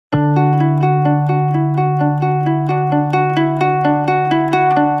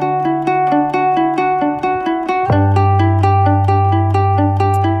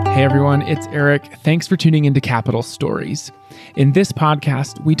everyone. It's Eric. Thanks for tuning into Capital Stories. In this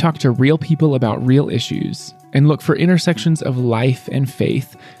podcast, we talk to real people about real issues and look for intersections of life and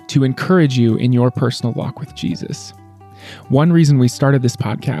faith to encourage you in your personal walk with Jesus. One reason we started this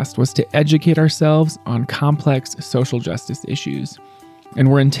podcast was to educate ourselves on complex social justice issues. And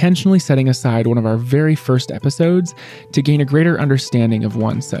we're intentionally setting aside one of our very first episodes to gain a greater understanding of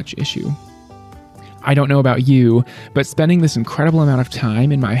one such issue. I don't know about you, but spending this incredible amount of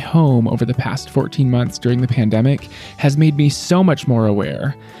time in my home over the past 14 months during the pandemic has made me so much more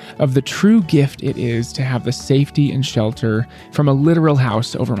aware of the true gift it is to have the safety and shelter from a literal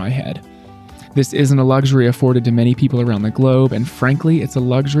house over my head. This isn't a luxury afforded to many people around the globe, and frankly, it's a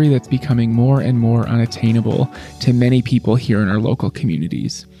luxury that's becoming more and more unattainable to many people here in our local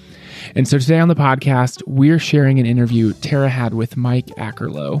communities. And so today on the podcast, we're sharing an interview Tara had with Mike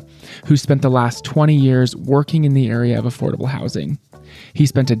Ackerlow, who spent the last 20 years working in the area of affordable housing. He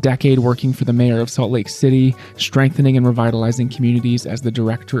spent a decade working for the mayor of Salt Lake City, strengthening and revitalizing communities as the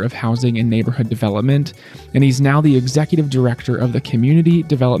director of housing and neighborhood development, and he's now the executive director of the Community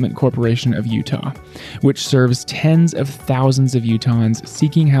Development Corporation of Utah, which serves tens of thousands of Utahns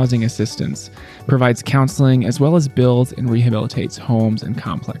seeking housing assistance, provides counseling, as well as builds and rehabilitates homes and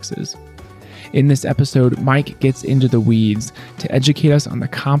complexes. In this episode, Mike gets into the weeds to educate us on the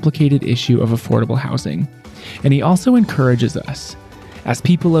complicated issue of affordable housing, and he also encourages us, as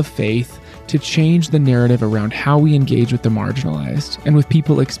people of faith, to change the narrative around how we engage with the marginalized and with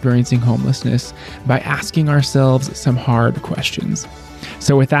people experiencing homelessness by asking ourselves some hard questions.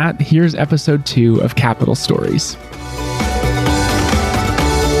 So with that, here's episode 2 of Capital Stories.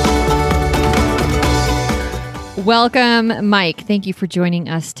 Welcome, Mike. Thank you for joining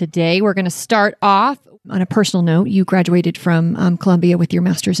us today. We're going to start off on a personal note. You graduated from Columbia with your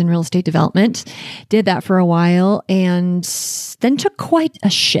master's in real estate development, did that for a while, and then took quite a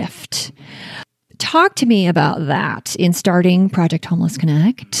shift. Talk to me about that in starting Project Homeless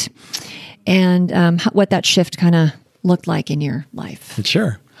Connect and what that shift kind of looked like in your life.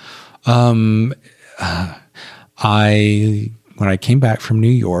 Sure. When I came back from New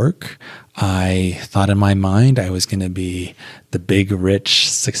York, I thought in my mind I was going to be the big, rich,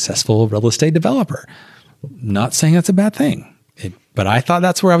 successful real estate developer. Not saying that's a bad thing, but I thought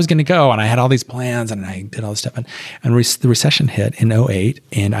that's where I was going to go. And I had all these plans and I did all this stuff. And the recession hit in 2008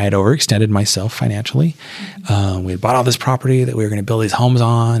 and I had overextended myself financially. We had bought all this property that we were going to build these homes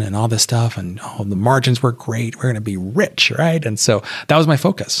on and all this stuff. And the margins were great. We're going to be rich, right? And so that was my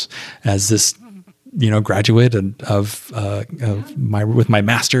focus as this graduate with my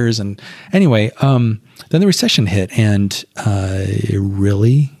master's. And anyway, then the recession hit and it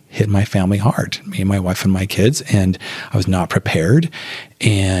really hit my family hard, me and my wife and my kids, and I was not prepared.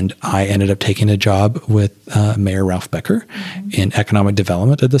 And I ended up taking a job with Mayor Ralph Becker in economic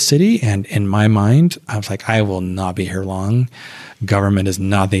development of the city. And in my mind, I was like, I will not be here long. Government is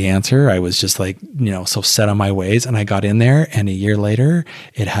not the answer. I was just like, so set on my ways. And I got in there, and a year later,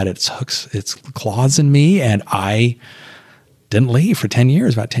 it had its claws in me, and I didn't leave for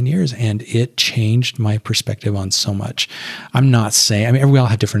about 10 years. And it changed my perspective on so much. I'm not saying, we all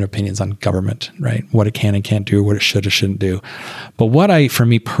have different opinions on government, right? What it can and can't do, what it should or shouldn't do. But for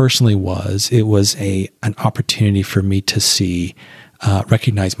me personally it was an opportunity for me to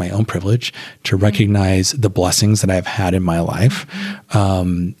recognize my own privilege, to recognize the blessings that I've had in my life,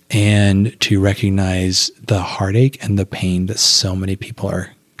 and to recognize the heartache and the pain that so many people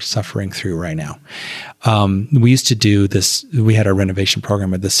are suffering through right now. We used to do this, we had a renovation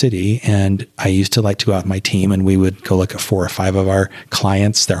program at the city, and I used to like to go out with my team and we would go look at 4 or 5 of our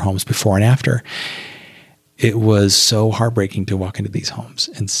clients, their homes before and after. It was so heartbreaking to walk into these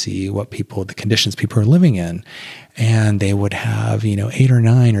homes and see the conditions people are living in. And they would have, 8 or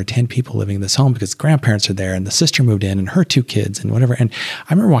 9 or 10 people living in this home because grandparents are there and the sister moved in and her 2 kids and whatever. And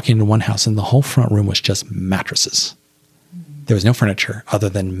I remember walking into one house and the whole front room was just mattresses. There was no furniture other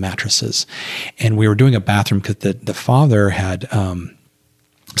than mattresses. And we were doing a bathroom because the father had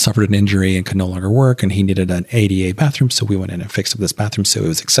suffered an injury and could no longer work, and he needed an ADA bathroom. So we went in and fixed up this bathroom so it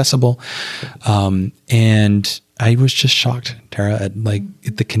was accessible. And I was just shocked, Tara, at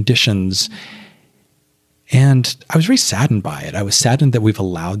the conditions. And I was very saddened by it. I was saddened that we've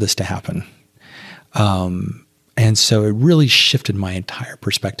allowed this to happen. And so it really shifted my entire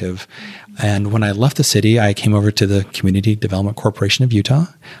perspective. And when I left the city, I came over to the Community Development Corporation of Utah.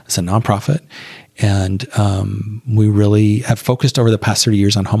 It's a nonprofit. And we really have focused over the past 30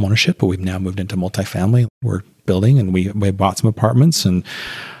 years on home ownership, but we've now moved into multifamily. We're building and we bought some apartments. And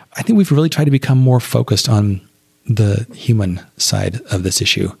I think we've really tried to become more focused on the human side of this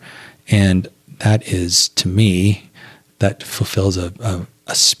issue. And that is, to me, that fulfills a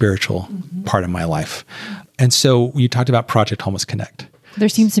a spiritual part of my life. And so you talked about Project Homeless Connect. There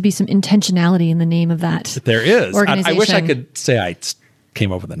seems to be some intentionality in the name of that. There is. Organization. I wish I could say I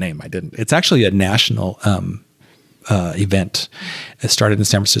came up with a name. I didn't. It's actually a national event. It started in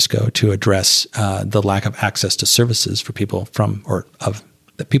San Francisco to address the lack of access to services for people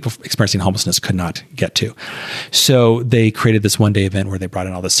that people experiencing homelessness could not get to. So they created this one-day event where they brought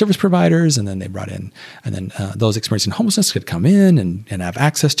in all the service providers, and then those experiencing homelessness could come in and have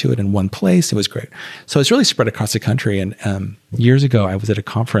access to it in one place. It was great. So it's really spread across the country. And years ago, I was at a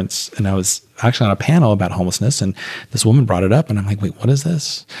conference, and I was actually on a panel about homelessness, and this woman brought it up, and I'm like, wait, what is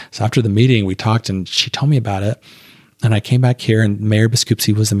this? So after the meeting, we talked, and she told me about it. And I came back here, and Mayor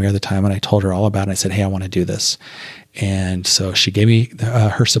Biskupski was the mayor at the time, and I told her all about it. I said, hey, I want to do this. And so she gave me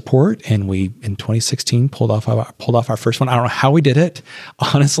her support, and we, in 2016, pulled off our first one. I don't know how we did it.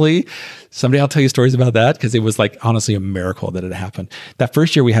 Honestly, someday I'll tell you stories about that, because it was like honestly a miracle that it happened. That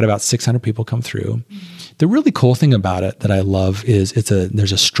first year, we had about 600 people come through. The really cool thing about it that I love is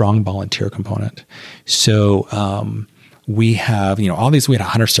there's a strong volunteer component. So we have, we had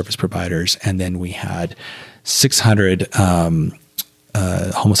 100 service providers, and then we had 600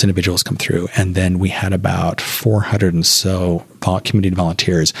 homeless individuals come through. And then we had about 400 and so community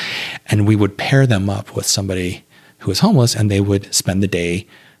volunteers. And we would pair them up with somebody who was homeless, and they would spend the day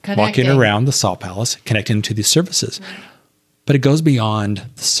walking around the Salt Palace, connecting to these services. Right. But it goes beyond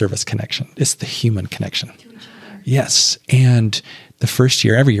the service connection. It's the human connection. To each other. Yes. And the first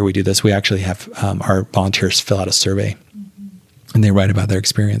year, every year we do this, we actually have our volunteers fill out a survey, and they write about their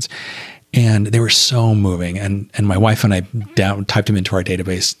experience. And they were so moving. And my wife and I typed them into our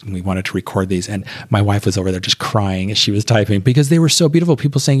database, and we wanted to record these. And my wife was over there just crying as she was typing, because they were so beautiful.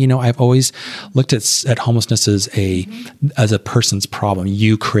 People saying, I've always looked at homelessness as a person's problem.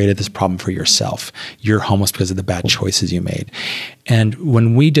 You created this problem for yourself. You're homeless because of the bad choices you made. And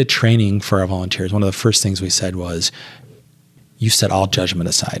when we did training for our volunteers, one of the first things we said was, you set all judgment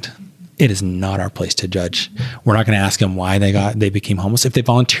aside. It is not our place to judge. We're not going to ask them why they became homeless. If they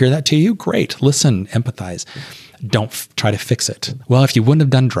volunteer that to you, great. Listen, empathize. Don't try to fix it. Well, if you wouldn't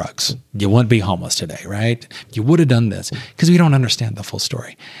have done drugs, you wouldn't be homeless today, right? You would have done this, because we don't understand the full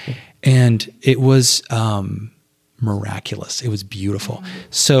story. And it was miraculous. It was beautiful.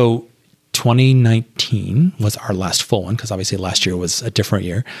 So 2019 was our last full one, because obviously last year was a different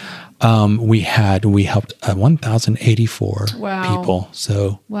year. We helped 1,084 people.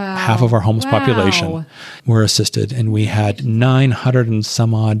 So half of our homeless population were assisted, and we had 900 and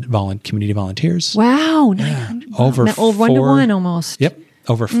some odd community volunteers. Wow. 900. Over 1-to-1 almost. Yep.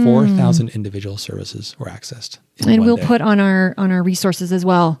 Over 4,000 individual services were accessed. And we'll put on our resources as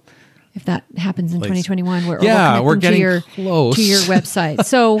well, if that happens in 2021. We're getting close to your website.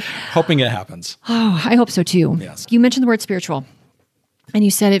 So hoping it happens. Oh, I hope so too. Yes. You mentioned the word spiritual, and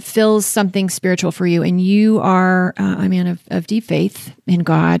you said it fills something spiritual for you. And you are a man of deep faith in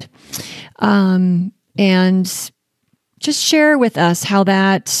God. And just share with us how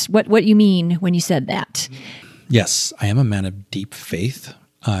what you mean when you said that. Yes, I am a man of deep faith.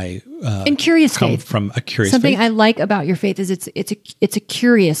 And curious faith. From a curious Something faith. I like about your faith is it's a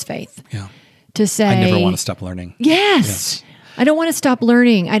curious faith. Yeah. To say, I never want to stop learning. Yes. I don't want to stop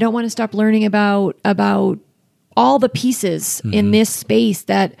learning. I don't want to stop learning about all the pieces in this space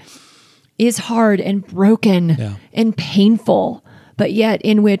that is hard and broken and painful, but yet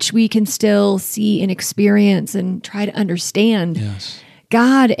in which we can still see and experience and try to understand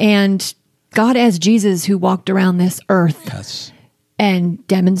God, and God as Jesus, who walked around this earth. Yes. And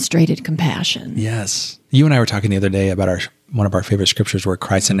demonstrated compassion. Yes. You and I were talking the other day about one of our favorite scriptures where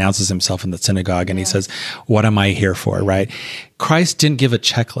Christ announces himself in the synagogue, and he says, what am I here for, right? Christ didn't give a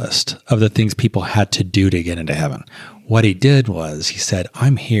checklist of the things people had to do to get into heaven. What he did was he said,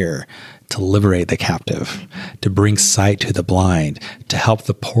 I'm here to liberate the captive, to bring sight to the blind, to help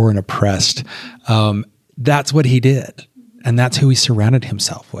the poor and oppressed. That's what he did. And that's who he surrounded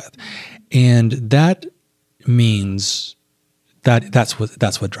himself with. And that means that's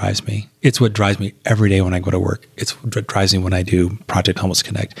what drives me. It's what drives me every day when I go to work. It's what drives me when I do Project Homeless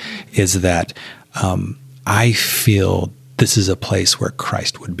Connect, is that I feel this is a place where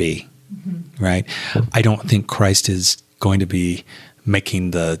Christ would be, right? I don't think Christ is going to be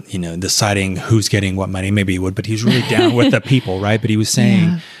making deciding who's getting what money. Maybe he would, but he's really down with the people, right? But he was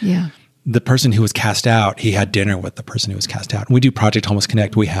saying, the person who was cast out, he had dinner with the person who was cast out. And we do Project Homeless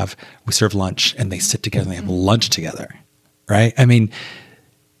Connect. We serve lunch, and they sit together and they have lunch together. Right? I mean,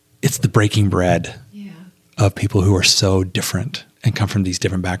 it's the breaking bread of people who are so different and come from these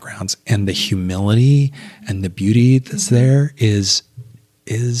different backgrounds. And the humility and the beauty that's there it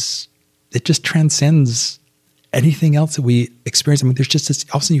just transcends anything else that we experience. I mean, there's just this,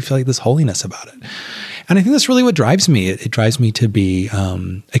 all of a sudden you feel like this holiness about it. And I think that's really what drives me. It drives me to be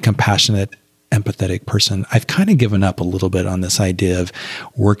a compassionate, empathetic person. I've kind of given up a little bit on this idea of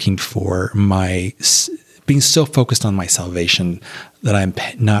working for being so focused on my salvation that I'm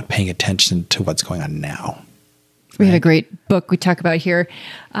not paying attention to what's going on now. We have a great book we talk about here.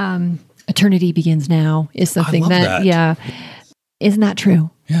 Eternity Begins Now is something that, yeah. Isn't that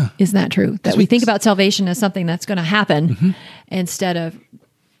true? Yeah. Isn't that true? That we think about salvation as something that's going to happen instead of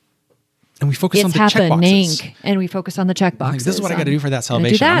and we focus on the happening, checkboxes. And we focus on the checkboxes. This is what I got to do for that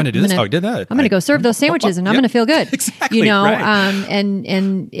salvation. I'm going to do this. I did that. I'm going to go serve those sandwiches and I'm going to feel good. Exactly. You know, right.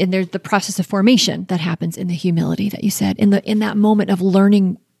 And there's the process of formation that happens in the humility that you said, in that moment of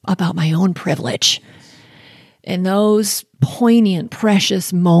learning about my own privilege. In those poignant,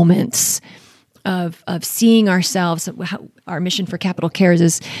 precious moments of seeing ourselves, our mission for Capital Cares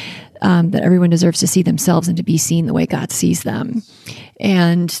is that everyone deserves to see themselves and to be seen the way God sees them.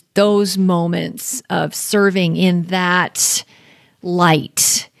 And those moments of serving in that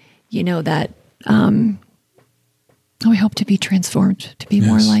light, you know, that we hope to be transformed, to be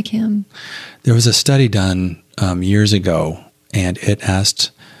more like Him. There was a study done years ago, and it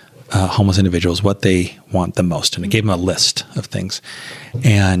asked homeless individuals what they want the most, and it gave them a list of things,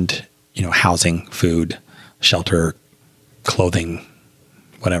 and you know, housing, food, shelter, clothing,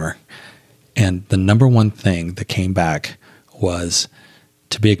 whatever. And the number one thing that came back was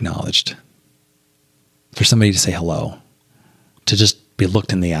to be acknowledged, for somebody to say hello, to just be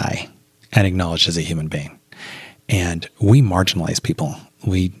looked in the eye and acknowledged as a human being. And we marginalize people.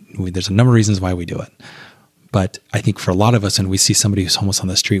 We there's a number of reasons why we do it. But I think for a lot of us, when we see somebody who's homeless on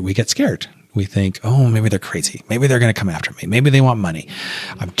the street, we get scared. We think, oh, maybe they're crazy. Maybe they're going to come after me. Maybe they want money.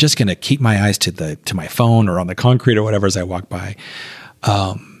 I'm just going to keep my eyes to my phone or on the concrete or whatever as I walk by.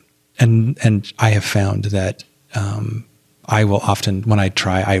 And I have found that I will often, when I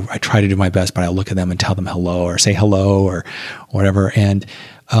try to do my best, but I'll look at them and tell them hello or say hello or whatever. And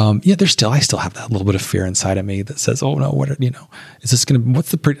I still have that little bit of fear inside of me that says, oh no, is this going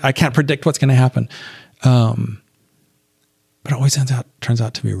to, I can't predict what's going to happen. But it always turns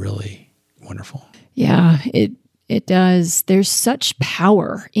out to be really wonderful. Yeah, it does. There's such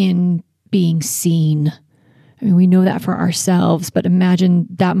power in being seen. I mean, we know that for ourselves, but imagine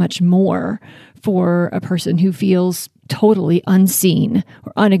that much more for a person who feels totally unseen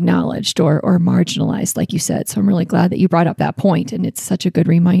or unacknowledged or marginalized, like you said. So I'm really glad that you brought up that point, and it's such a good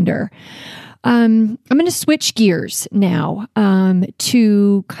reminder. I'm going to switch gears now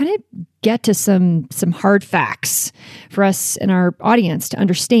to kind of get to some hard facts for us and our audience to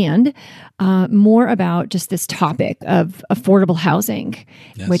understand more about just this topic of affordable housing,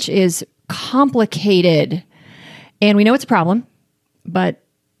 which is complicated. And we know it's a problem, but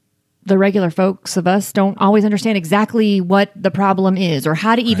the regular folks of us don't always understand exactly what the problem is or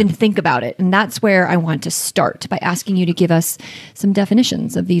how to even think about it. And that's where I want to start, by asking you to give us some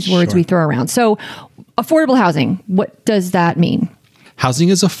definitions of these words we throw around. So affordable housing, what does that mean? Housing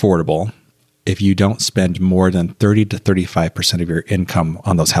is affordable if you don't spend more than 30 to 35% of your income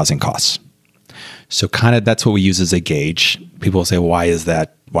on those housing costs. So kind of that's what we use as a gauge. People say, why is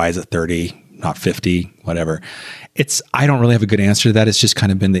that? Why is it 30, not 50, whatever? I don't really have a good answer to that. It's just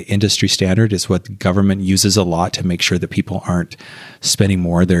kind of been the industry standard. It's what the government uses a lot to make sure that people aren't spending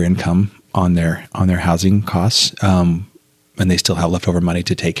more of their income on their housing costs, and they still have leftover money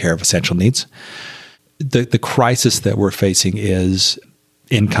to take care of essential needs. The crisis that we're facing is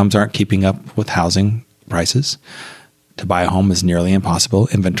incomes aren't keeping up with housing prices. To buy a home is nearly impossible.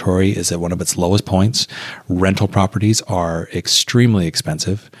 Inventory is at one of its lowest points. Rental properties are extremely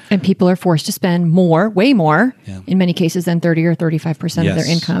expensive. And people are forced to spend more, way more, in many cases than 30 or 35% of their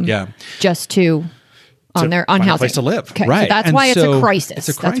income just on housing. A place to live. Okay. Right. So that's why it's a crisis.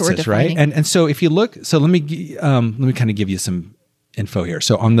 It's a crisis, that's what we're defining. right? And so if you look, let me kind of give you some info here.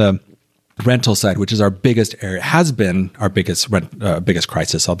 So on the rental side, which is our biggest area, has been our biggest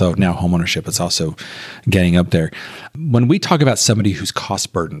crisis, although now homeownership is also getting up there. When we talk about somebody who's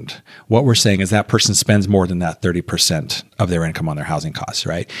cost burdened, what we're saying is that person spends more than that 30% of their income on their housing costs,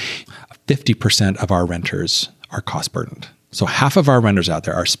 right? 50% of our renters are cost burdened. So half of our renters out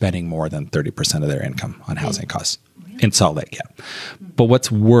there are spending more than 30% of their income on housing costs. In Salt Lake, But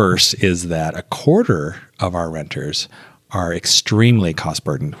what's worse is that a quarter of our renters are extremely cost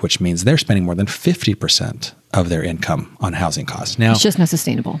burdened, which means they're spending more than 50% of their income on housing costs. Now, it's just not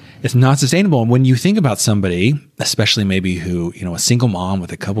sustainable. It's not sustainable. And when you think about somebody, especially maybe who, a single mom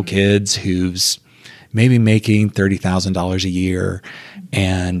with a couple kids who's maybe making $30,000 a year.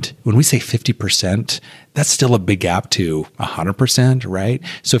 And when we say 50%, that's still a big gap to 100%, right?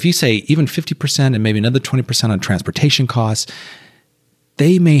 So if you say even 50% and maybe another 20% on transportation costs,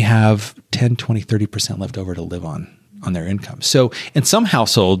 they may have 10, 20, 30% left over to live on their income. So in some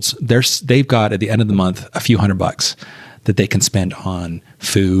households, they've got at the end of the month a few $100 that they can spend on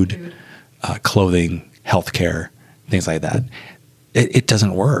food, clothing, healthcare, things like that. It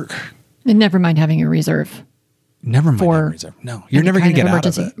doesn't work. And never mind having a reserve. Never mind having a reserve. No, you're never going to get out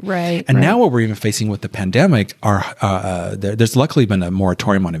of it. Right. And now what we're even facing with the pandemic there's luckily been a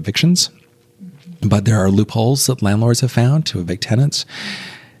moratorium on evictions, but there are loopholes that landlords have found to evict tenants.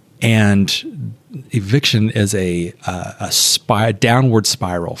 And eviction is a downward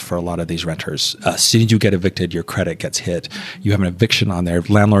spiral for a lot of these renters. As soon as you get evicted, your credit gets hit. You have an eviction on there.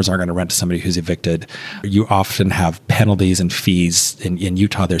 Landlords aren't going to rent to somebody who's evicted. You often have penalties and fees. In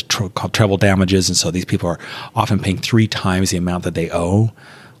Utah, there's called treble damages. And so these people are often paying 3 times the amount that they owe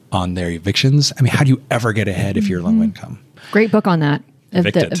on their evictions. I mean, how do you ever get ahead if you're low income? Great book on that.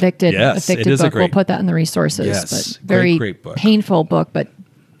 Evicted. Evicted It is book. We'll put that in the resources. Yes, but very great book. Painful book, but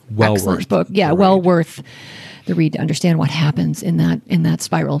excellent book. Yeah, well worth the read to understand what happens in that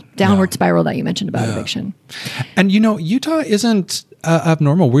spiral, downward spiral that you mentioned about eviction. And Utah isn't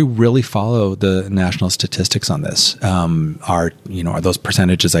abnormal. We really follow the national statistics on this. Those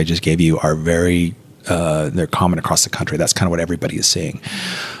percentages I just gave you are very they're common across the country. That's kind of what everybody is seeing.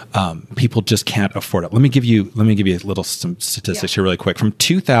 People just can't afford it. Let me give you some statistics here really quick. From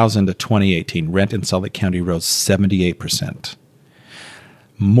 2000 to 2018, rent in Salt Lake County rose 78%.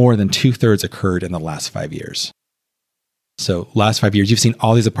 More than 2/3 occurred in the last 5 years. So last 5 years, you've seen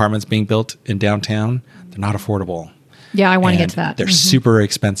all these apartments being built in downtown. They're not affordable. Yeah, I want to get to that. They're super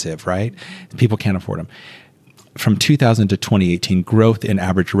expensive, right? People can't afford them. From 2000 to 2018, growth in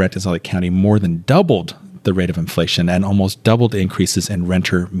average rent in Salt Lake County more than doubled the rate of inflation and almost doubled increases in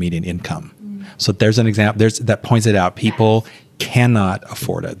renter median income. So there's an example that points it out. People cannot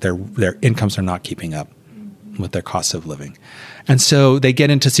afford it. Their incomes are not keeping up with their costs of living. And so they get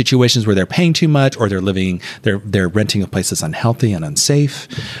into situations where they're paying too much, or they're renting a place that's unhealthy and unsafe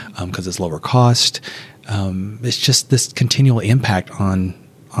because it's lower cost. It's just this continual impact on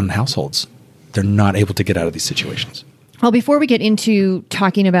households. They're not able to get out of these situations. Well, before we get into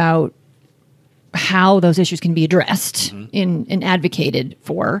talking about how those issues can be addressed and advocated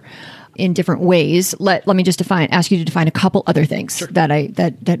for in different ways, let me just ask you to define a couple other things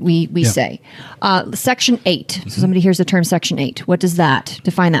that we say. Section 8. So somebody hears the term Section 8. What does that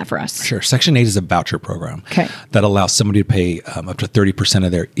define that for us? Sure. Section 8 is a voucher program that allows somebody to pay up to 30%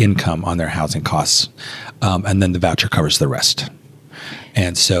 of their income on their housing costs, and then the voucher covers the rest.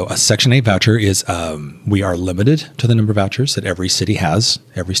 And so a Section 8 voucher is, we are limited to the number of vouchers that every state has.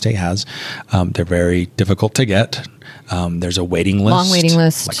 They're very difficult to get. There's a waiting list. Long waiting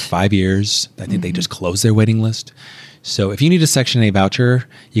list. Like 5 years. I think they just closed their waiting list. So if you need a Section 8 voucher,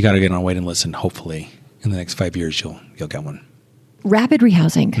 you got to get on a waiting list, and hopefully in the next 5 years, you'll get one. Rapid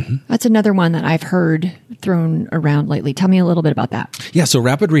rehousing. That's another one that I've heard thrown around lately. Tell me a little bit about that. Yeah, so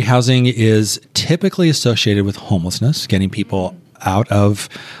rapid rehousing is typically associated with homelessness, getting people out of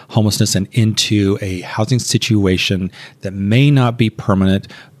homelessness and into a housing situation that may not be permanent,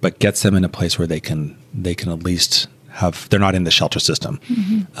 but gets them in a place where they can at least they're not in the shelter system.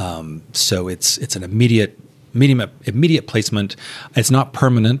 So it's an immediate placement. It's not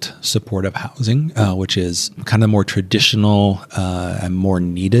permanent supportive housing, which is kind of more traditional and more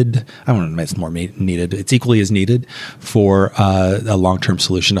needed. I don't know if it's more needed. It's equally as needed for a long-term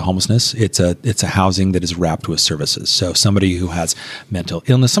solution to homelessness. It's a housing that is wrapped with services. So somebody who has mental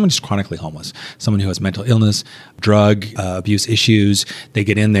illness, someone who's chronically homeless, someone who has mental illness, drug abuse issues, they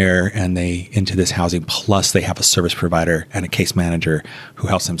get in there and they into this housing. Plus, they have a service provider and a case manager who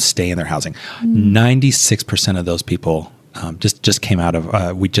helps them stay in their housing. 96% of those people just came out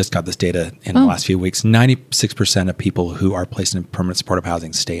of, we just got this data in the last few weeks. 96% of people who are placed in permanent supportive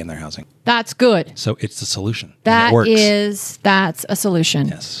housing stay in their housing. That's good. So it's a solution. That's a solution.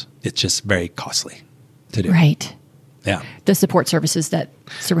 Yes. It's just very costly to do. Right. Yeah. The support services that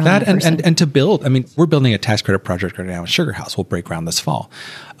surround that person. And to build, I mean, we're building a tax credit project right now in Sugar House. We'll break ground this fall.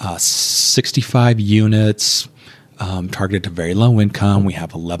 65 units, targeted to very low income. We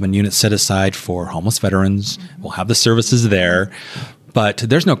have 11 units set aside for homeless veterans. We'll have the services there, but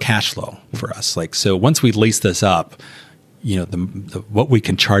there's no cash flow for us. So once we lease this up, what we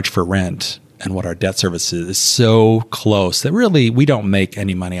can charge for rent and what our debt service is so close that really we don't make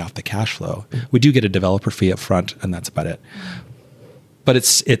any money off the cash flow. We do get a developer fee up front, and that's about it. But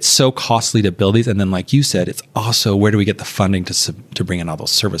it's so costly to build these. And then, like you said, it's also where do we get the funding to bring in all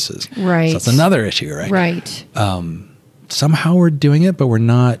those services? Right. So that's another issue, right? Right. Somehow we're doing it, but we're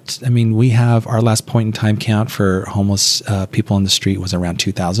not. I mean, we have our last point in time count for homeless people on the street was around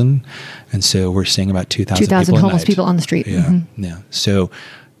 2,000. And so we're seeing about 2,000 people homeless people on the street. Yeah. Mm-hmm. Yeah. So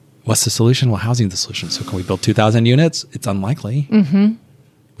what's the solution? Well, housing is the solution. So can we build 2,000 units? It's unlikely. Mm-hmm.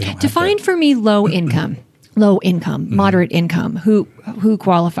 We don't Define for me low income. Low income, moderate income, who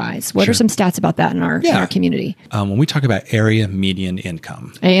qualifies? What are some stats about that in our community? When we talk about area median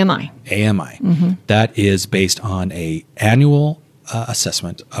income, AMI, that is based on a annual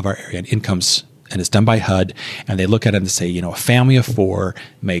assessment of our area and incomes, and it's done by HUD, and they look at it and say, a family of four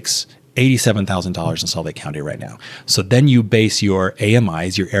makes $87,000 in Salt Lake County right now. So then you base your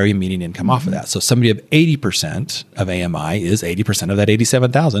AMIs, your area median income, off of that. So somebody of 80% of AMI is 80% of that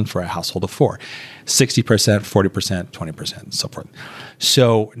 87,000 for a household of four. 60%, 40%, 20%, and so forth.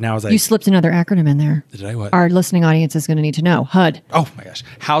 So now as you slipped another acronym in there. Did I what? Our listening audience is going to need to know. HUD. Oh my gosh.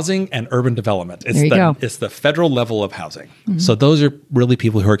 Housing and urban development. There you go. It's the federal level of housing. So those are really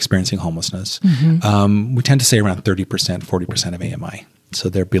people who are experiencing homelessness. We tend to say around 30%, 40% of AMI. So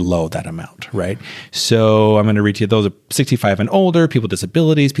they're below that amount, right? So I'm going to read to you, those are 65 and older, people with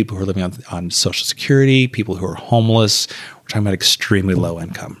disabilities, people who are living on Social Security, people who are homeless. We're talking about extremely low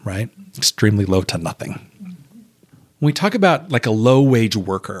income, right? Extremely low to nothing. When we talk about like a low wage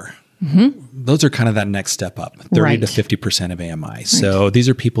worker, those are kind of that next step up, 30 to 50% of AMI. So these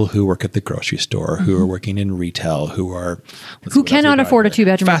are people who work at the grocery store, who are working in retail, who cannot afford a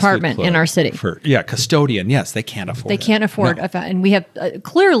 2-bedroom apartment in our city. Custodian. Yes, they can't afford it. They can't afford and we have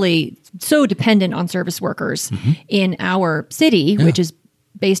clearly so dependent on service workers in our city, which is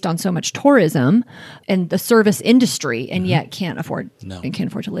based on so much tourism and the service industry, and yet can't afford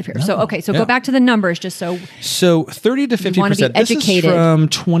to live here. So go back to the numbers just so 30 to 50%. This is from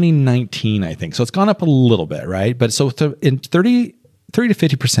 2019, I think. So it's gone up a little bit, right? But so in 30 to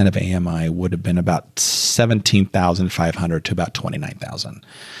 50% of AMI would have been about 17,500 to about 29,000.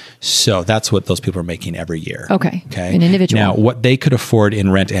 So that's what those people are making every year. Okay. An individual. Now, what they could afford in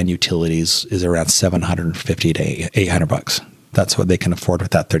rent and utilities is around $750 to $800. That's what they can afford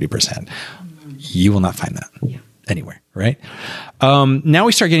with that 30%. You will not find that anywhere, right? Now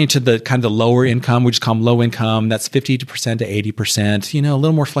we start getting to the kind of the lower income. We just call them low income. That's 50% to 80%. A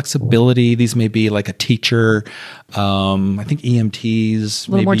little more flexibility. These may be like a teacher. I think EMTs,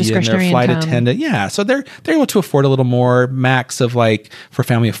 a little more discretionary flight income. attendant. Yeah, so they're able to afford a little more. Max of like for a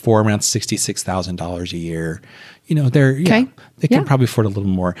family of four, around $66,000 a year. They can probably afford a little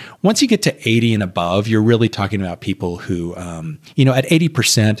more. Once you get to 80 and above, you're really talking about people who, at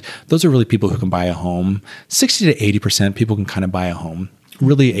 80%, those are really people who can buy a home. 60 to 80%, people can kind of buy a home.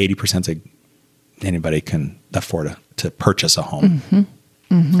 Really, 80% anybody can afford to purchase a home. And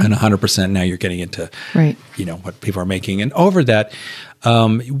 100% now you're getting into, what people are making. And over that,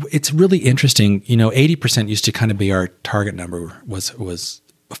 it's really interesting. 80% used to kind of be our target number was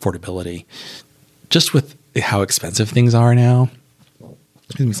affordability. Just with how expensive things are now.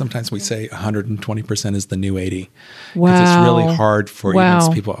 Sometimes we say 120% is the new 80. Because it's really hard for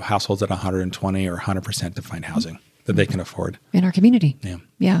even people, households at 120 or 100% to find housing that they can afford. In our community.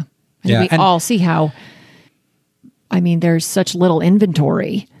 Yeah. And we all see how, there's such little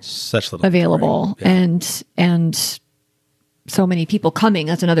inventory available and so many people coming.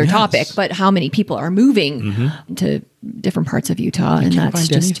 That's another topic, but how many people are moving to different parts of Utah? And that's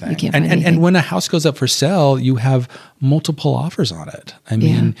just, you can't find anything. And when a house goes up for sale, you have multiple offers on it.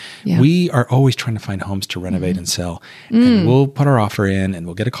 We are always trying to find homes to renovate and sell. And we'll put our offer in and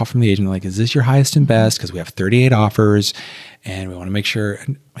we'll get a call from the agent like, is this your highest and best? Because we have 38 offers and we want to make sure.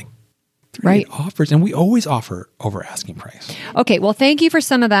 And offers. And we always offer over asking price. Okay. Well, thank you for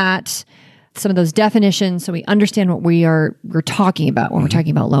some of that. Some of those definitions, so we understand what we're talking about when we're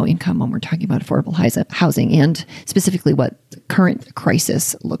talking about low income, when we're talking about affordable housing, and specifically what the current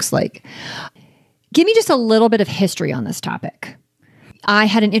crisis looks like. Give me just a little bit of history on this topic. I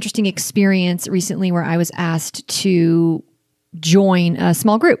had an interesting experience recently where I was asked to join a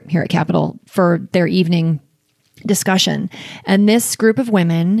small group here at Capitol for their evening discussion. And this group of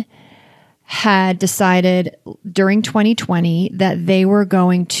women had decided during 2020 that they were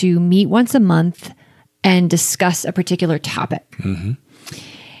going to meet once a month and discuss a particular topic.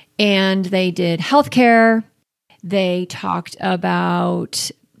 And they did healthcare. They talked about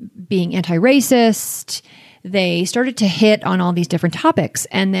being anti-racist. They started to hit on all these different topics,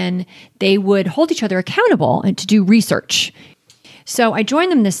 and then they would hold each other accountable and to do research. So I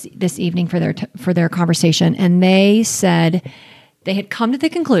joined them this evening for their conversation, and they said they had come to the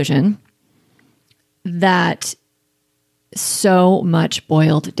conclusion that so much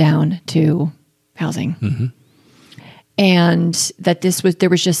boiled down to housing. And that there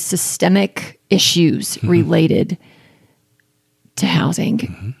was just systemic issues related to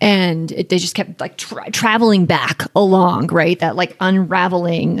housing. And they just kept like traveling back along, right? That like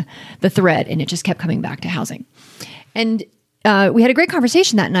unraveling the thread, and it just kept coming back to housing. And we had a great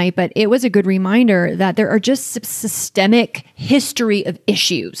conversation that night, but it was a good reminder that there are just systemic history of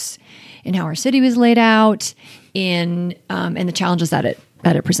issues in how our city was laid out, and the challenges that it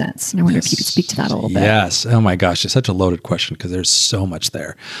presents. And I wonder if you could speak to that a little bit. Yes. Oh my gosh, it's such a loaded question because there's so much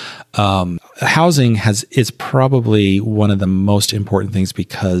there. Housing is probably one of the most important things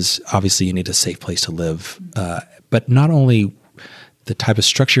because obviously you need a safe place to live, but not only the type of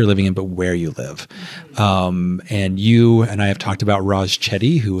structure you're living in, but where you live. And you and I have talked about Raj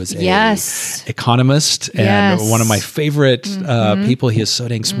Chetty, who is a economist and one of my favorite people. He is so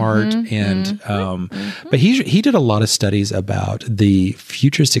dang smart. But he did a lot of studies about the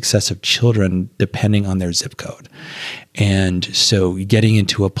future success of children depending on their zip code. And so getting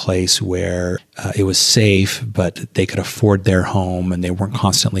into a place where it was safe, but they could afford their home and they weren't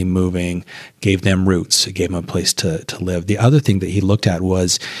constantly moving, gave them roots, it gave them a place to live. The other thing that he looked at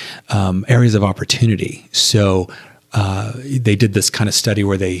was areas of opportunity. So they did this kind of study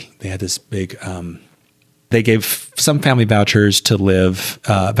where they had this big they gave some family vouchers to live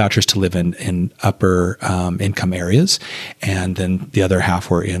in upper income areas, and then the other half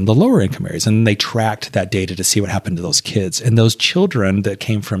were in the lower income areas. And they tracked that data to see what happened to those kids. And those children that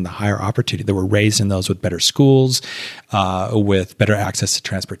came from the higher opportunity, that were raised in those with better schools, with better access to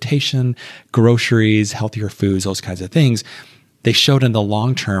transportation, groceries, healthier foods, those kinds of things, they showed in the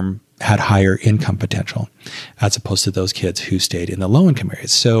long term had higher income potential as opposed to those kids who stayed in the low income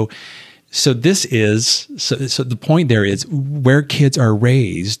areas. So the point there is where kids are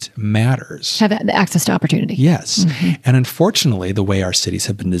raised matters. Have access to opportunity. Yes. And unfortunately, the way our cities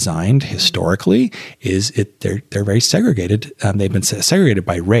have been designed historically is they're very segregated. They've been segregated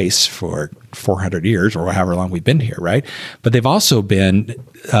by race for 400 years or however long we've been here, right? But they've also been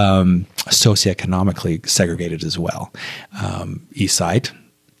socioeconomically segregated as well. East Side,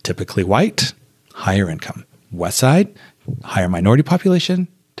 typically white, higher income. West Side, higher minority population,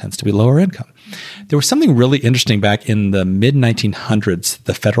 tends to be lower income. There was something really interesting back in the mid-1900s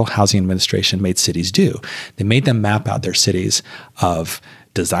the Federal Housing Administration made cities do. They made them map out their cities of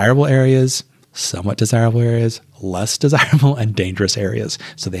desirable areas, somewhat desirable areas, less desirable, and dangerous areas.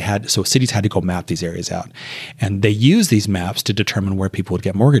 So cities had to go map these areas out. And they used these maps to determine where people would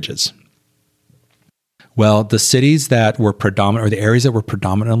get mortgages. Well, the cities that were predominant, or the areas that were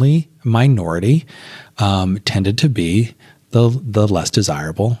predominantly minority, tended to be the less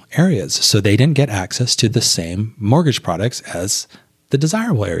desirable areas. So they didn't get access to the same mortgage products as the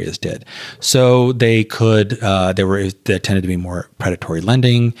desirable areas did. So they could, there tended to be more predatory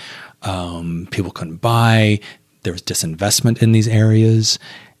lending. People couldn't buy. There was disinvestment in these areas,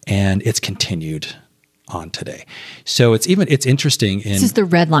 and it's continued on today. So it's interesting. This is the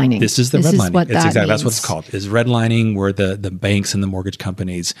redlining. This is redlining. That's what it's called. Is redlining, where the banks and the mortgage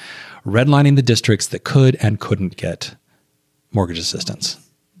companies redlining the districts that could and couldn't get mortgage assistance.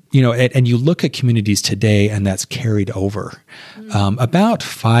 And you look at communities today, and that's carried over. About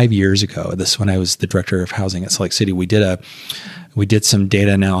 5 years ago, when I was the director of housing at Salt Lake City, we did some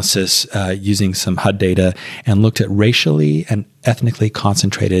data analysis using some HUD data and looked at racially and ethnically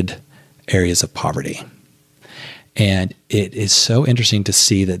concentrated areas of poverty. And it is so interesting to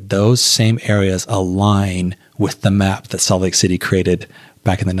see that those same areas align with the map that Salt Lake City created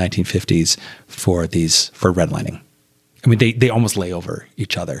back in the 1950s for redlining. I mean, they almost lay over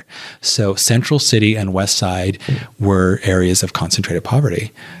each other. So Central City and West Side were areas of concentrated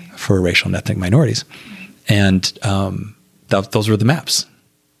poverty for racial and ethnic minorities. And those were the maps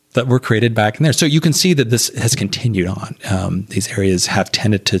that were created back in there. So you can see that this has continued on. These areas have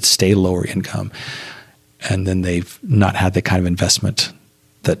tended to stay lower income, and then they've not had the kind of investment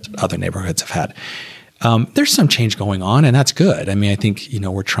that other neighborhoods have had. There's some change going on, and that's good. I mean, I think,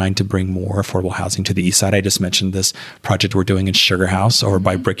 we're trying to bring more affordable housing to the East Side. I just mentioned this project we're doing in Sugar House over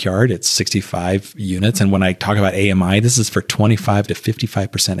by Brickyard. It's 65 units. And when I talk about AMI, this is for 25 to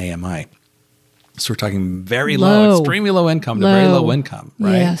 55% AMI. So we're talking very low, extremely low income to very low income,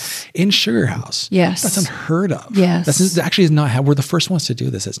 right? Yes. In Sugar House. Yes. That's unheard of. Yes. This actually is not, we're the first ones to do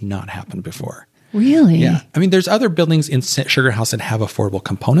this. It's not happened before. Really? Yeah. I mean, there's other buildings in Sugar House that have affordable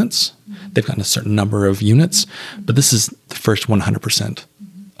components. They've gotten a certain number of units, but this is the first 100%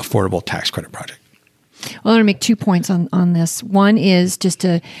 affordable tax credit project. Well, I want to make 2 points on this. One is just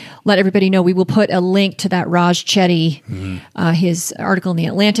to let everybody know, we will put a link to that Raj Chetty, his article in The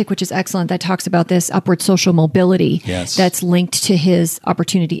Atlantic, which is excellent, that talks about this upward social mobility that's linked to his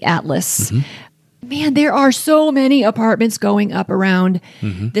Opportunity Atlas. Man, there are so many apartments going up around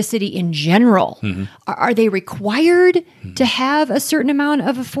the city in general. Are they required to have a certain amount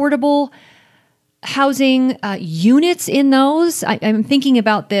of affordable housing units in those? I'm thinking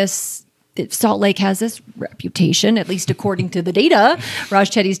about this. Salt Lake has this reputation, at least according to the data,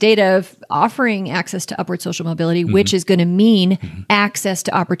 Raj Chetty's data, of offering access to upward social mobility, which is going to mean access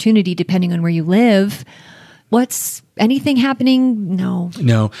to opportunity depending on where you live. What's anything happening? No.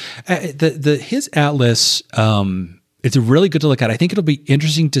 His atlas, it's really good to look at. I think it'll be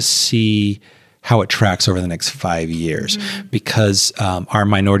interesting to see how it tracks over the next 5 years because our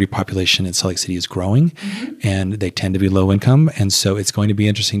minority population in Salt Lake City is growing and they tend to be low income. And so it's going to be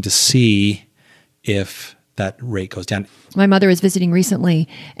interesting to see if that rate goes down. My mother is visiting recently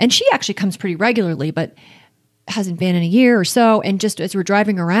and she actually comes pretty regularly, but hasn't been in a year or so. And just as we're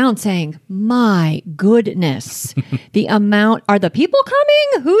driving around saying, my goodness, the amount, are the people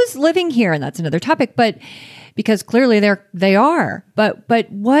coming? Who's living here? And that's another topic, but because clearly they are,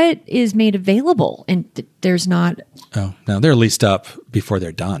 but what is made available? And there's not. Oh no, they're leased up before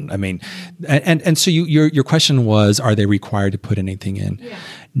they're done. I mean, and so your question was, are they required to put anything in? Yeah.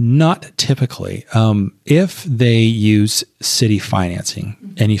 Not typically. If they use city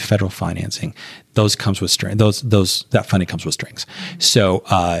financing, any federal financing, those comes with strings. That funding comes with strings. So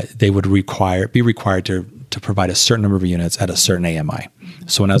they would be required to provide a certain number of units at a certain AMI.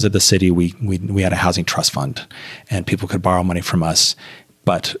 So when I was at the city, we had a housing trust fund, and people could borrow money from us,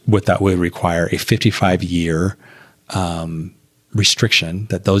 but with that we would require a 55-year restriction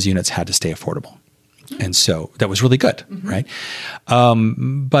that those units had to stay affordable. And so that was really good, right?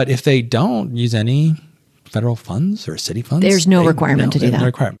 But if they don't use any federal funds or city funds, there's no requirement to do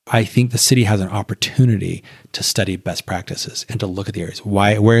that. I think the city has an opportunity to study best practices and to look at the areas.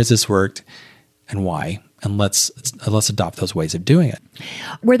 Where has this worked and why? And let's adopt those ways of doing it.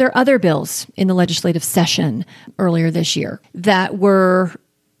 Were there other bills in the legislative session earlier this year that were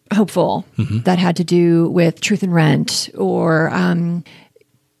hopeful, that had to do with truth and rent or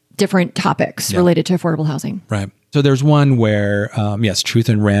different topics related to affordable housing? Right. So there's one where, truth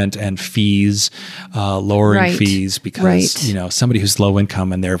and rent and fees, lowering fees because, somebody who's low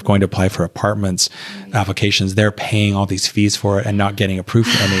income and they're going to apply for apartments applications, they're paying all these fees for it and not getting approved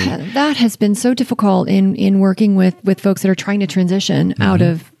for any. That has been so difficult in working with folks that are trying to transition out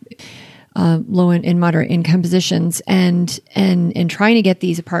of low and moderate income positions and trying to get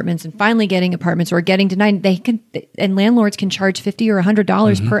these apartments and finally getting apartments or getting denied. And landlords can charge $50 or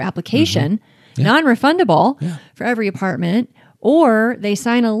 $100 per application. Non-refundable for every apartment, or they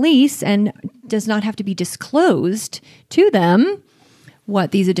sign a lease and does not have to be disclosed to them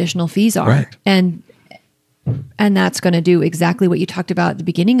what these additional fees are. Right. And that's going to do exactly what you talked about at the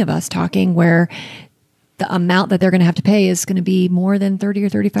beginning of us talking, where the amount that they're going to have to pay is going to be more than 30 or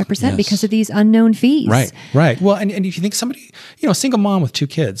 35% because of these unknown fees. Right. Well, and if you think somebody, single mom with 2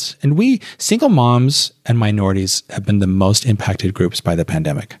 kids, and single moms and minorities have been the most impacted groups by the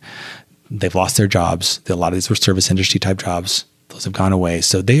pandemic. They've lost their jobs. A lot of these were service industry type jobs. Those have gone away.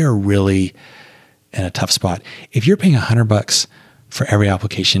 So they are really in a tough spot. If you're paying $100 for every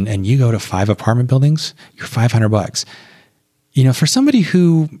application and you go to 5 apartment buildings, you're $500. For somebody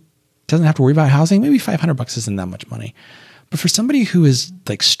who doesn't have to worry about housing, maybe $500 isn't that much money. But for somebody who is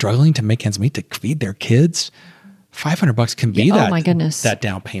like struggling to make ends meet to feed their kids, $500 can be that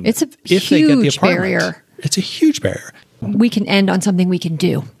down payment. It's a huge barrier. It's a huge barrier. We can end on something we can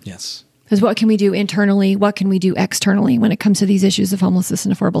do. Yes. Because what can we do internally? What can we do externally when it comes to these issues of homelessness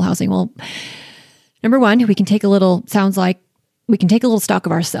and affordable housing? Well, number one, we can take a little stock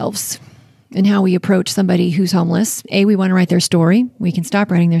of ourselves and how we approach somebody who's homeless. A, we want to write their story. We can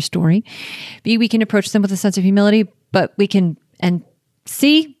stop writing their story. B, we can approach them with a sense of humility, but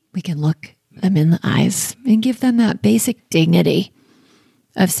C, we can look them in the eyes and give them that basic dignity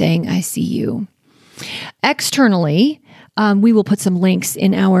of saying, I see you. Externally, we will put some links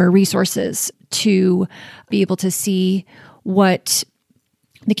in our resources to be able to see what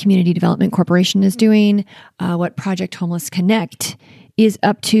the Community Development Corporation is doing, what Project Homeless Connect is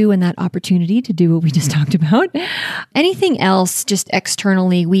up to, and that opportunity to do what we just talked about. Anything else just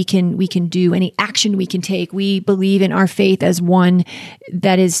externally we can do, any action we can take. We believe in our faith as one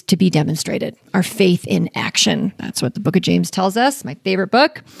that is to be demonstrated. Our faith in action. That's what the book of James tells us, my favorite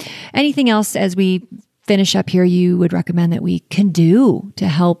book. Anything else as we finish up here you would recommend that we can do to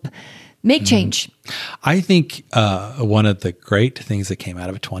help make change? I think one of the great things that came out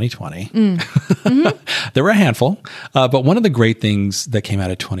of 2020, there were a handful, but one of the great things that came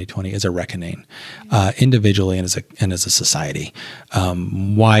out of 2020 is a reckoning, individually and as a society.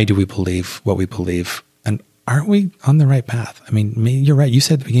 Why do we believe what we believe? And aren't we on the right path? I mean, you're right. You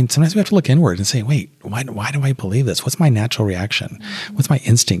said at the beginning, sometimes we have to look inward and say, wait, why do I believe this? What's my natural reaction? What's my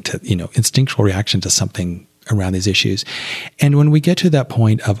instinctual reaction to something around these issues? And when we get to that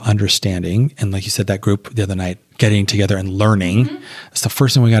point of understanding, and like you said, that group the other night, getting together and learning, that's the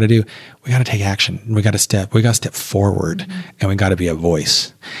first thing we got to do. We got to take action. We got to step forward, and we got to be a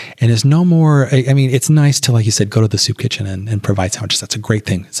voice. And it's no more, I mean, it's nice to, like you said, go to the soup kitchen and provide sandwiches. That's a great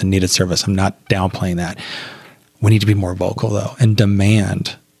thing. It's a needed service. I'm not downplaying that. We need to be more vocal though, and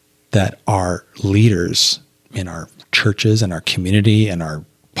demand that our leaders in our churches and our community and our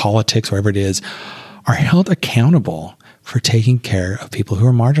politics, wherever it is, are held accountable for taking care of people who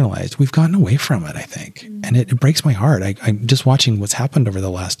are marginalized. We've gotten away from it, I think. And it breaks my heart. I'm just watching what's happened over the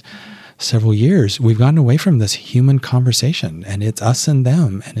last several years. We've gotten away from this human conversation, and it's us and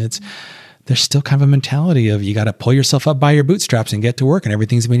them. And there's still kind of a mentality of you got to pull yourself up by your bootstraps and get to work and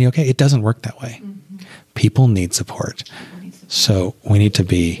everything's going to be okay. It doesn't work that way. People need support. So we need to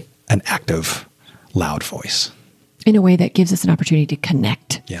be an active, loud voice. In a way that gives us an opportunity to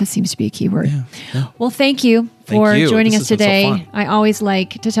connect. That seems to be a key word. Yeah. Well, thank you for joining us today. So I always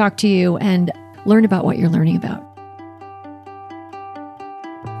like to talk to you and learn about what you're learning about.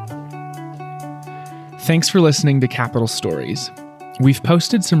 Thanks for listening to Capital Stories. We've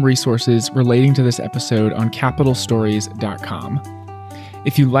posted some resources relating to this episode on capitalstories.com.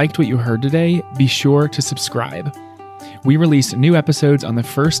 If you liked what you heard today, be sure to subscribe. We release new episodes on the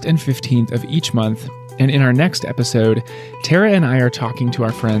 1st and 15th of each month. And in our next episode, Tara and I are talking to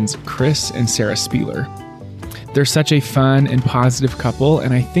our friends Chris and Sarah Spieler. They're such a fun and positive couple,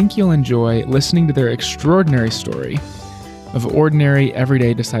 and I think you'll enjoy listening to their extraordinary story of ordinary,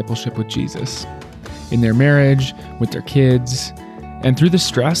 everyday discipleship with Jesus, in their marriage, with their kids, and through the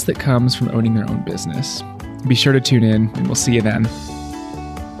stress that comes from owning their own business. Be sure to tune in, and we'll see you then.